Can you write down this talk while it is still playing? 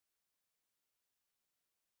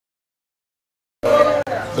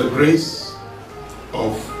The grace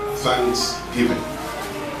of thanksgiving.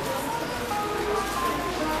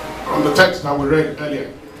 From the text that we read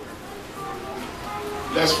earlier,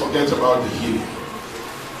 let's forget about the healing.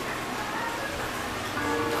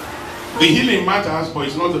 The healing matters, but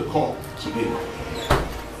it's not the core today.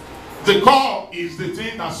 The core is the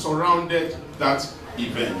thing that surrounded that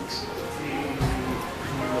event.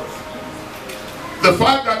 The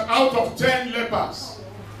fact that out of 10 lepers,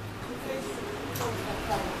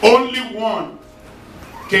 only one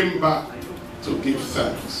came back to give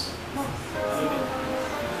thanks.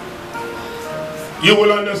 You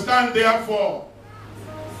will understand, therefore,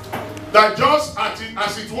 that just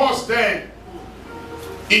as it was then,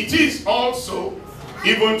 it is also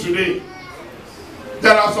even today.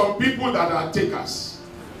 There are some people that are takers,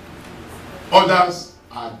 others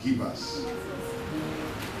are givers.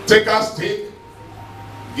 Takers take,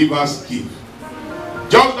 givers give.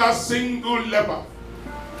 Just that single leper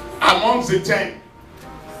amongst the 10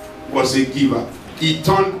 was a giver. He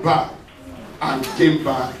turned back and came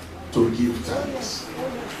back to give thanks.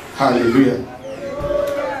 Hallelujah.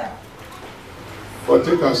 But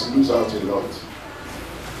takers lose out a lot.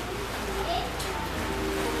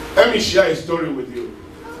 Let me share a story with you.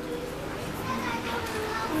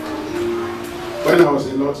 When I was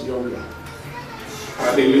a lot younger.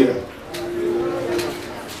 Hallelujah.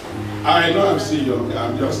 I know I'm still young.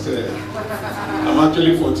 I'm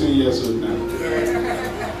actually 14 years old now.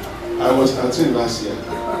 I was 13 last year.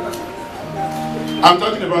 I'm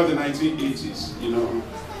talking about the 1980s, you know,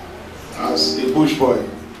 as a bush boy.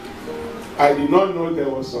 I did not know there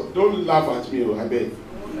was some, don't laugh at me, I beg.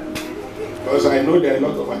 Because I know there are a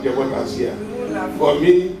lot of Adekojas here. For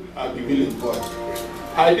me, I believe in God.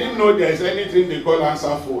 I didn't know there's anything they call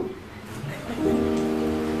answer phone.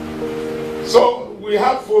 So we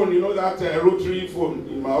have phone, you know, that rotary phone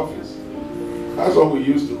in my office. That's what we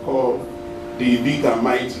used to call the big and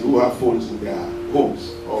mighty who have phones in their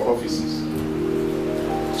homes or offices.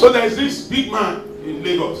 So there's this big man in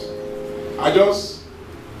Lagos. I just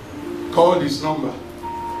called his number.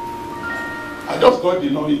 I just got the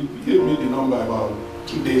number. He gave me the number about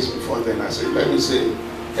 2 days before then. I said, let me say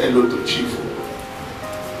hello to Chief.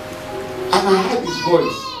 And I heard his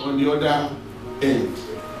voice on the other end.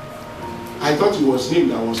 I thought it was him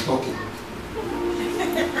that was talking.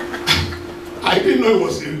 I didn't know it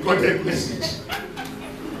was a recorded message.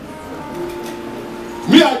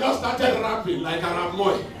 Me, I just started rapping like a rap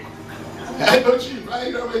boy. Hello, Chief.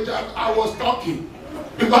 I was talking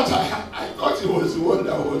because I thought it was the one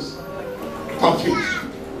that was talking.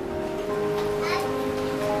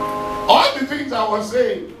 All the things I was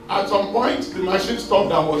saying, at some point the machine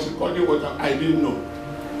stopped and was recording what I didn't know.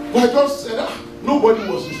 But I just said, nobody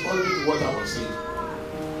was responding to what I was saying.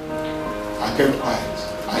 I kept quiet.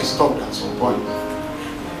 I stopped at some point.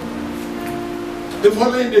 The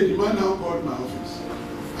following day, the man now called my office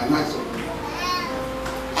and I said,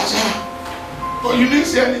 oh, you didn't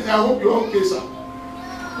say anything. I hope you're okay, sir.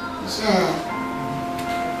 He said,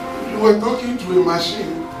 you were talking to a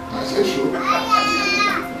machine. I said, sure.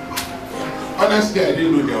 Honestly, I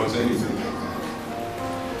didn't know there was anything like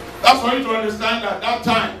that. That's for you to understand that that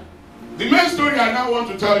time. The main story I now want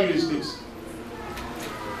to tell you is this.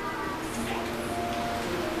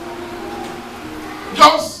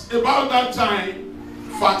 Just about that time,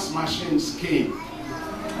 fax machines came.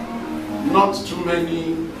 Not too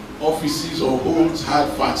many offices or homes had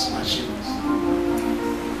fax machines.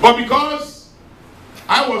 But because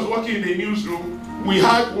I was working in a newsroom, we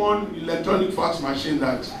had one electronic fax machine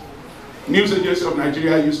that News Agency of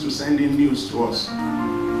Nigeria used to send in news to us.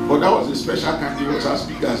 But that was a special kind. It was as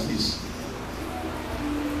big as this.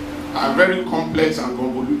 A very complex and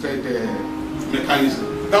convoluted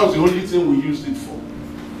mechanism. That was the only thing we used it for.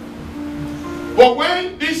 But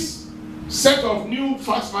when this set of new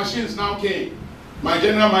fax machines now came, my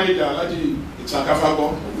general manager, Alaji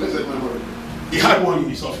Itzakafago, he had one in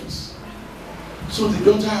his office. So the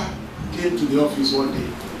daughter came to the office one day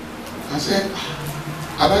and said,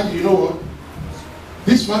 Alaji, you know what?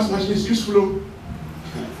 This fax machine is useful.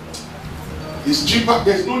 It's cheaper.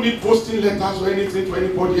 There's no need posting letters or anything to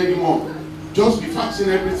anybody anymore. Just be faxing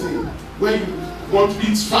everything. When you want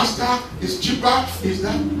it's faster, it's cheaper, it's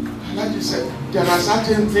that. Alaji said, there are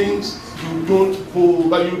certain things you don't post,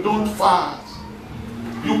 but you don't fax.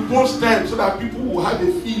 You post them so that people will have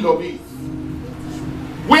a feel of it.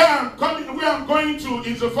 Where I'm going to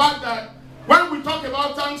is the fact that when we talk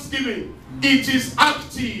about Thanksgiving, it is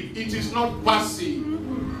active, it is not passive.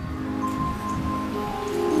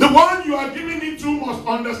 The one you are giving it to must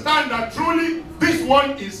understand that truly this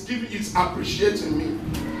one is appreciating me.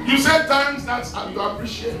 You said thanks, that's how you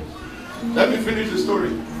appreciate. Let me finish the story.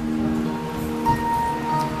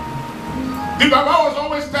 The Baba was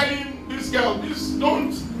always telling this girl,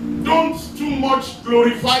 don't too much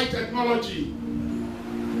glorify technology.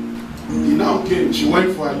 He now came, she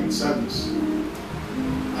went for a youth service.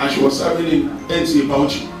 And she was serving in NC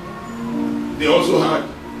Bauchi. They also had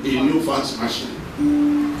a new fax machine.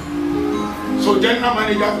 So general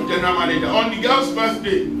manager to general manager. On the girl's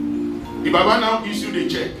birthday, the Baba now issued a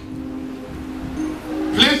check.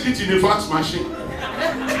 Placed it in the fax machine.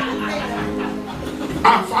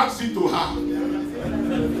 And faxed it to her.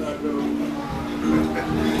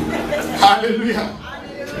 Hallelujah.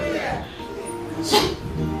 So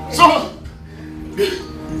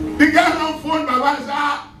the guy on phone, Baba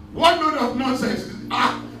said, what load of nonsense?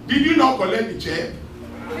 Did you not collect the check?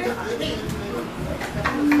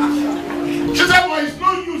 She said, well, it's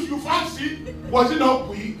no use, you faxed it. Was it not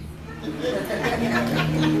quick?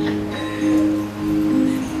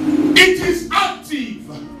 It is active.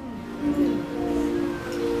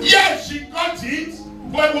 Yes, she got it,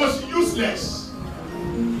 but it was useless.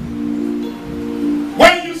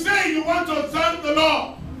 When you say you want to thank the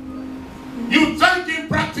Lord, you thank Him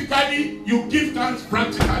practically, you give thanks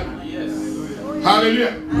practically. Yes.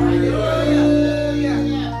 Hallelujah. Hallelujah.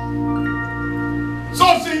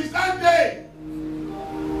 So since that day,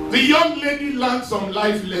 the young lady learned some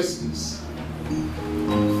life lessons.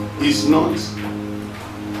 It's not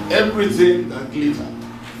everything that glitters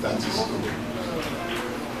that is good.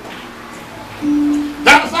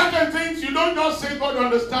 There are certain things you don't just say, God,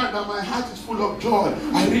 understand that my heart is full of joy.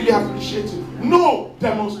 I really appreciate it. No,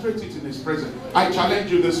 demonstrate it in His presence. I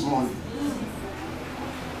challenge you this morning.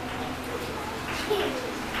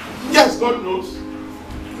 Yes, God knows.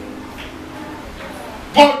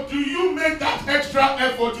 But do you make that extra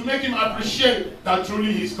effort to make Him appreciate that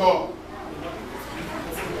truly He's God?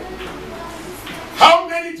 How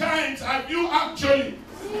many times have you actually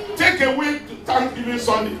taken away to Thanksgiving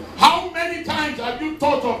Sunday? How many times have you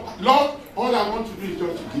thought of, Lord, all I want to do is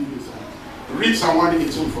just to give you thanks? Read Psalm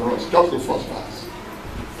 118 for us, just the first verse.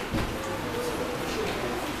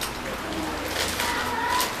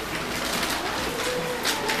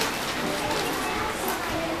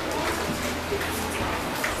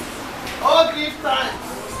 Oh, give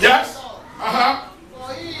thanks. Yes.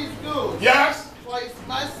 For He is good. Yes. For His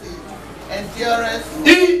mercy endureth.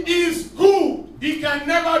 He is good. He can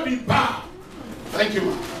never be bad. Thank you,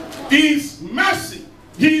 ma'am. His mercy,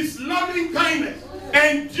 His loving kindness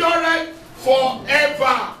endureth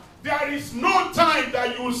forever. There is no time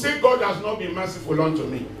that you will say God has not been merciful unto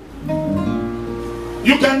me.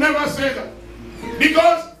 You can never say that.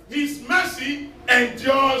 Because His mercy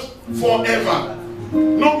endures forever.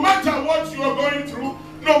 No matter what you are going through,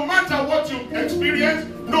 no matter what you experience,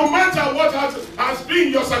 no matter what has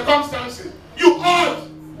been your circumstances, you ought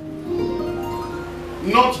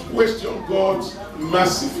not question God's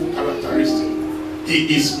merciful characteristic.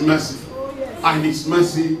 He is merciful, and His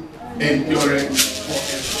mercy endureth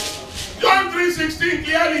forever. John 3:16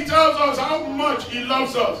 clearly tells us how much He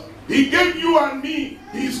loves us. He gave you and me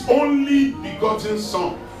His only begotten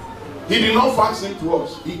Son. He did not fax Him to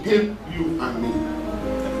us. He gave you and me.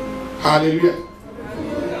 Hallelujah.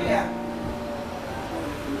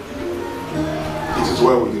 It is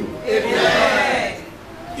well with you. Amen.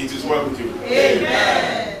 It is well with you.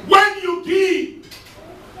 Amen.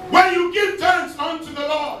 When you give thanks unto the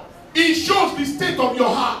Lord, it shows the state of your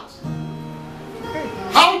heart.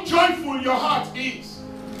 How joyful your heart is.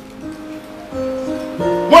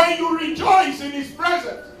 When you rejoice in His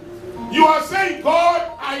presence, you are saying,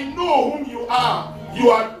 God, I know whom you are. You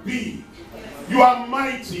are big. You are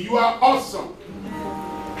mighty. You are awesome.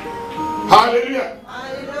 Hallelujah.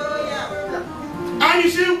 Hallelujah. And you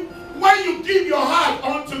see, when you give your heart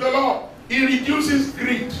unto the Lord, He reduces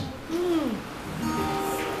greed.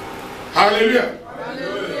 Hallelujah.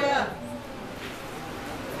 Hallelujah.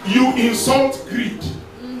 You insult greed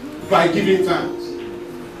by giving thanks.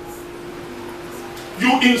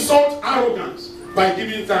 You insult arrogance by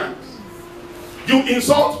giving thanks. You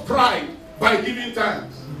insult pride by giving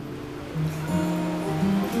thanks.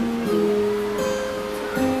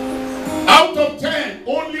 Out of 10,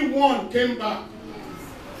 only one came back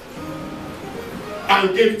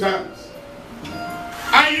and gave thanks.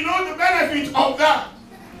 And you know the benefit of that?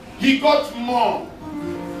 He got more.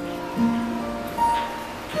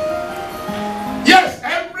 Yes,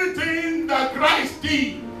 everything that Christ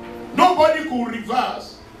did, nobody could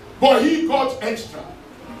reverse, but He got extra.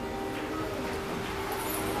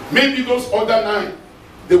 Maybe those other 9,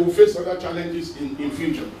 they will face other challenges in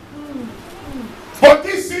future. But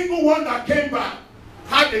this single one that came back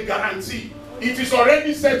had a guarantee. It is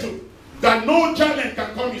already settled. that no challenge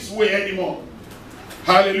can come his way anymore.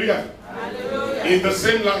 Hallelujah. Hallelujah. In the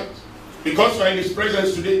same light, because we are in his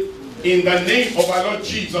presence today, in the name of our Lord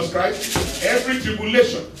Jesus Christ, every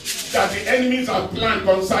tribulation that the enemies have planned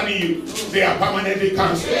concerning you, they are permanently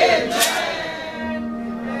cancelled.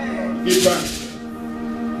 Give thanks.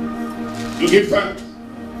 You give thanks.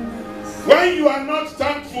 When you are not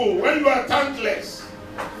thankful, when you are thankless,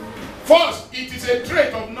 first, it is a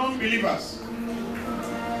trait of non-believers.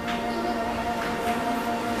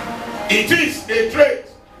 It is a trait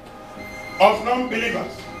of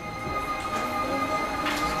non-believers.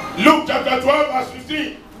 Luke chapter 12 verse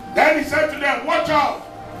 15. Then he said to them, watch out,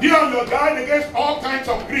 be on your guard against all kinds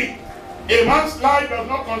of greed. A man's life does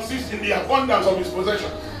not consist in the abundance of his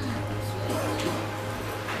possessions.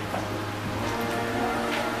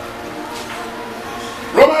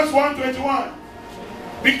 Romans 1:21.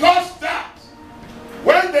 Because that,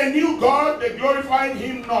 when they knew God, they glorified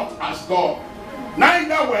him not as God,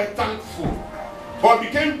 neither were thankful, but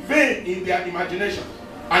became vain in their imagination,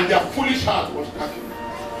 and their foolish heart was darkened.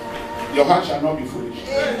 Your heart shall not be foolish.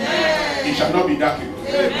 Amen. It shall not be darkened.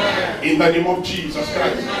 Amen. In the name of Jesus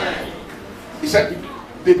Christ. Amen. He said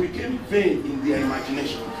they became vain in their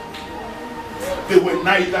imagination. They were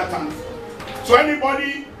neither thankful. So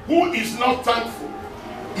anybody who is not thankful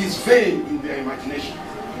is vain in their imagination,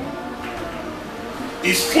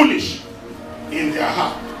 is foolish in their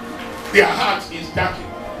heart. Their heart is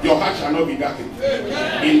darkened. Your heart shall not be darkened.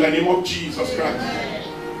 Amen. In the name of Jesus Christ.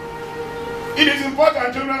 It is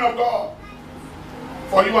important, children of God,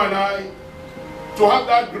 for you and I to have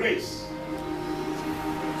that grace,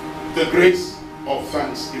 the grace of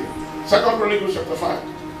thanksgiving. 2 Chronicles chapter 5.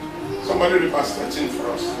 Somebody read verse 13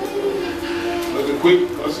 for us. Let's be quick,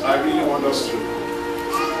 because I really want us to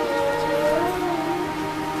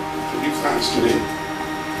give thanks today.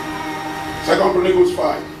 2 Chronicles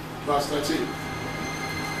 5, verse 13.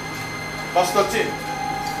 Verse 13.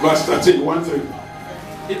 Verse 13, 1:3.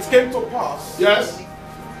 It came to pass, Yes.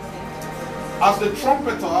 as the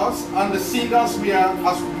trumpeters and the singers were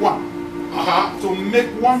as one, to make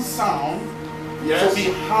one sound, Yes. to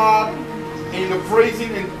be heard in the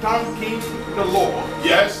praising and thanking the Lord.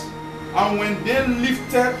 Yes. And when they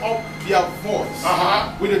lifted up their voice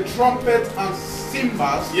with the trumpet and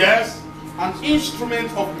cymbals Yes. and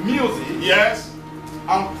instruments of music, Yes.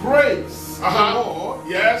 and praise the Lord,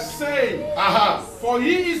 Yes. saying, for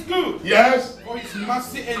he is good, Yes. for his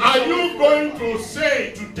mercy and Are you going to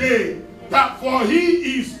say today that for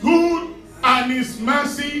he is good and his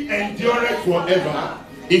mercy endureth forever?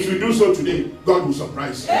 If you do so today, God will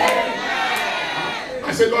surprise you. Amen.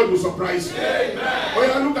 I said God will surprise you. Amen. Oh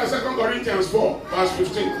yeah, look at 2 Corinthians 4, verse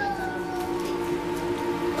 15.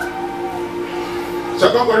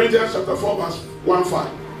 2 Corinthians chapter 4, verse 1-5.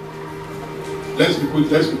 Let's be quick,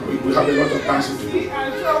 let's be quick. We have a lot of dancing to do.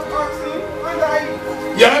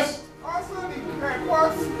 Yes. Also the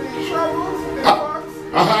pots, the shovels, the pots,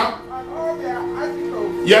 and all their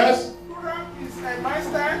articles. Yes. Huram is a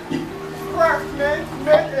master craftsman,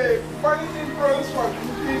 made a burnished bronze for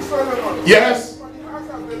King Solomon. Yes. For the house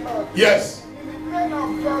of the Lord. Yes. In the plain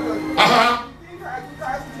of Jordan. King had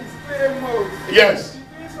cast his clay mold. Yes.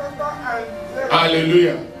 Between Sodom and Zerah.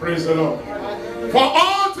 Hallelujah. Praise the Lord. For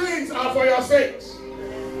all things are for your sakes,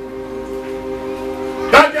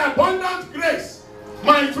 that the abundant grace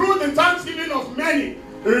might through the thanksgiving of many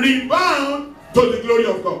rebound to the glory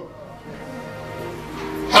of God.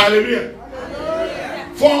 Hallelujah. Hallelujah.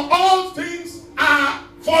 For all things are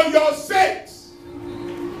for your sakes.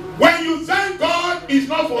 When you thank God, it's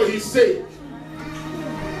not for his sake.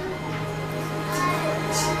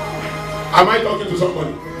 Am I talking to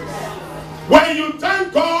somebody? When you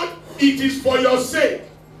thank God, it is for your sake.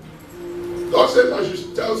 God says I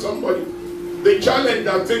should tell somebody, the challenge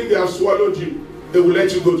that think they have swallowed you, they will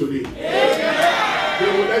let you go today. Amen.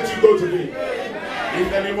 They will let you go today. Amen. In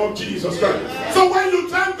the name of Jesus Christ. Amen. So when you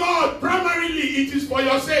thank God, primarily it is for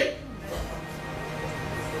your sake.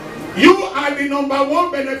 You are the number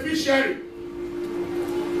one beneficiary.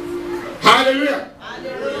 Hallelujah.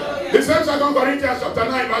 Hallelujah. The same 2 Corinthians chapter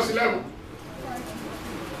 9 verse 11.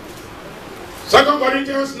 2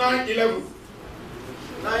 Corinthians 9:11.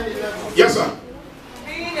 9:11. Yes, sir.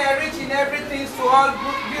 Being rich in everything to all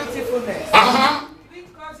beautifulness.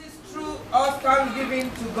 Which causes through us thanksgiving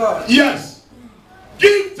to God. Yes.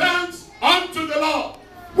 Give thanks unto the Lord.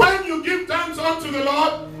 When you give thanks unto the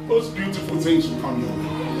Lord, those beautiful things will come your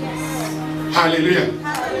way. Hallelujah.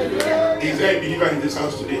 Hallelujah. Is there a believer in this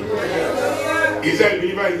house today? Hallelujah. Is there a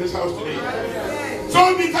believer in this house today? Hallelujah.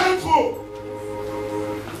 So be thankful.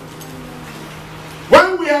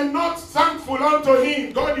 When we are not thankful unto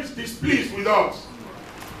him, God is displeased with us.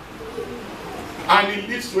 And it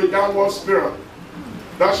leads to a downward spiral.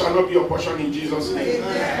 That shall not be your portion in Jesus' name.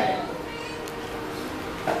 Amen.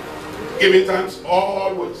 Giving thanks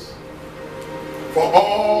always for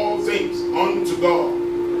all things unto God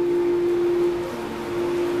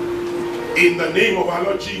in the name of our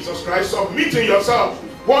Lord Jesus Christ, submitting yourself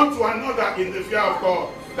one to another in the fear of God.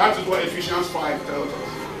 That is what Ephesians 5 tells us,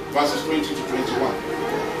 verses 20 to 21.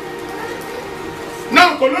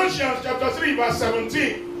 Now Colossians chapter 3 verse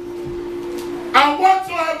 17. And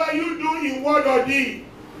whatsoever you do in word or deed,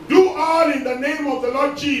 do all in the name of the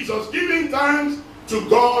Lord Jesus, giving thanks to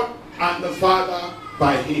God and the Father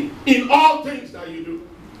by him. In all things that you do.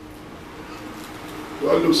 You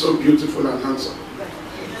all look so beautiful and handsome.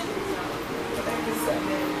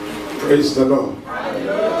 Praise the Lord.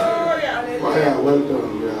 Hallelujah. Why, well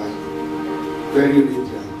done. You are very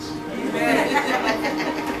radiant.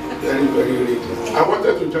 Very, very radiant. I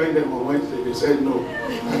wanted to join them on Wednesday. They said no,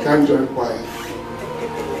 I can't join choir.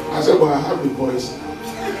 I said, well, I have the voice.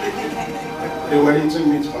 They were eating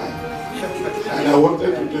meat pie. And I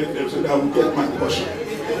wanted to join them so that I would get my portion.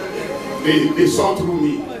 They saw through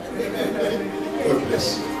me. God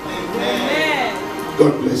bless. Amen.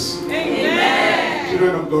 God bless. Amen.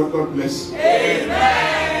 Children of God, God bless. Amen.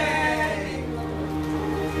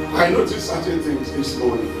 I noticed certain things this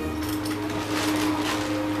morning.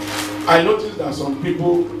 I noticed that some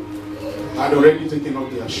people had already taken off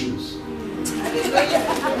their shoes.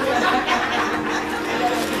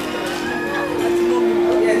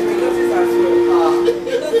 Yes, we notice as well.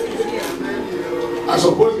 I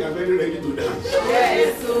suppose they are very ready to dance.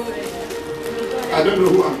 Yes. I don't know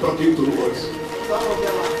who I'm talking to. We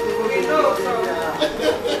know.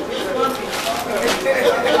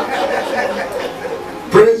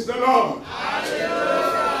 Praise the Lord.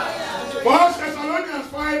 Hallelujah. 1 Thessalonians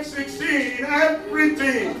 5:16, in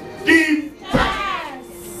everything give thanks.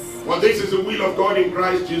 For this is the will of God in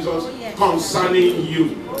Christ Jesus concerning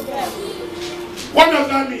you. What does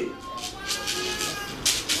that mean?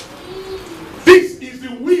 This is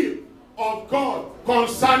the will of God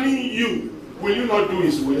concerning you. Will you not do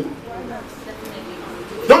his will?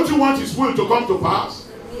 Don't you want his will to come to pass?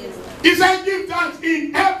 He said give thanks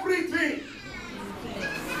in everything.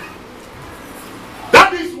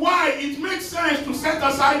 That is why it makes sense to set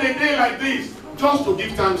aside a day like this just to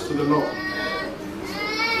give thanks to the Lord.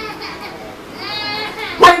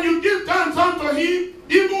 When you give thanks unto him,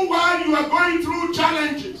 even while you are going through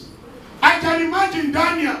challenges. I can imagine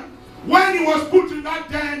Daniel when he was put in that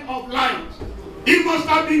den of lions. He must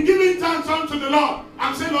have been giving thanks unto the Lord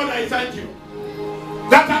and say, Lord, I thank you.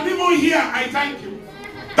 That I'm even here, I thank you.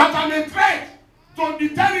 That I'm a threat to the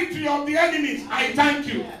territory of the enemies, I thank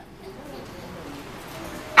you.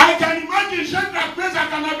 I can imagine Shadrach,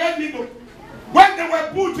 Meshach, and Abednego when they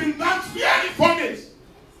were put in that fiery furnace,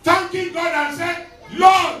 thanking God and said,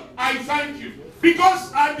 Lord, I thank you.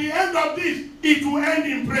 Because at the end of this, it will end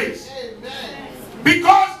in praise. Amen.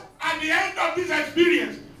 Because at the end of this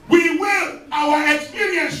experience, we will, our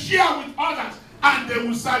experience, share with others, and they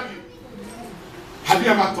will serve you. Have you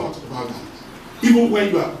ever thought about that? Even when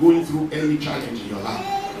you are going through any challenge in your life,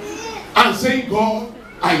 and saying, God,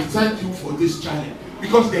 I thank you for this challenge,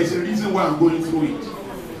 because there's a reason why I'm going through it.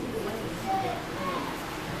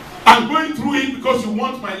 I'm going through it because you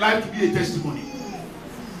want my life to be a testimony.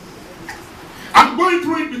 I'm going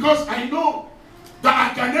through it because I know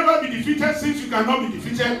that I can never be defeated. Since you cannot be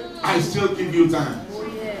defeated, I still give you thanks. Oh,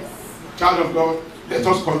 yes. Child of God, let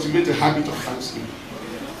us cultivate a habit of thanksgiving.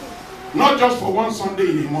 Not just for one Sunday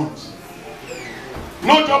in a month.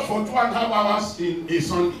 Not just for 2.5 hours in a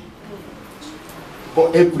Sunday.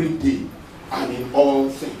 But every day and in all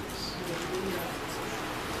things.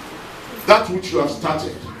 That which you have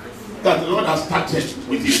started, that the Lord has started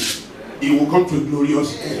with you, it will come to a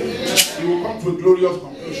glorious end. It will come to a glorious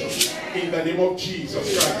conclusion. In the name of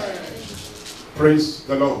Jesus Christ. Praise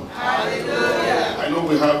the Lord. Hallelujah. I know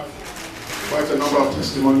we have quite a number of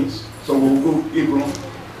testimonies, so we'll go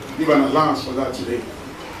give an allowance for that today.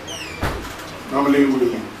 Normally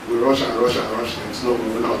we rush and rush and rush things. No, we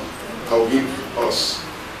will not. I will give us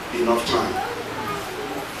enough time.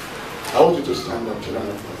 I want you to stand up, children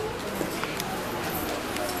of God.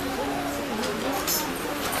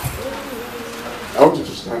 I want you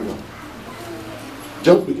to stand up.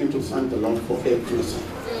 Just begin to thank the Lord for everything.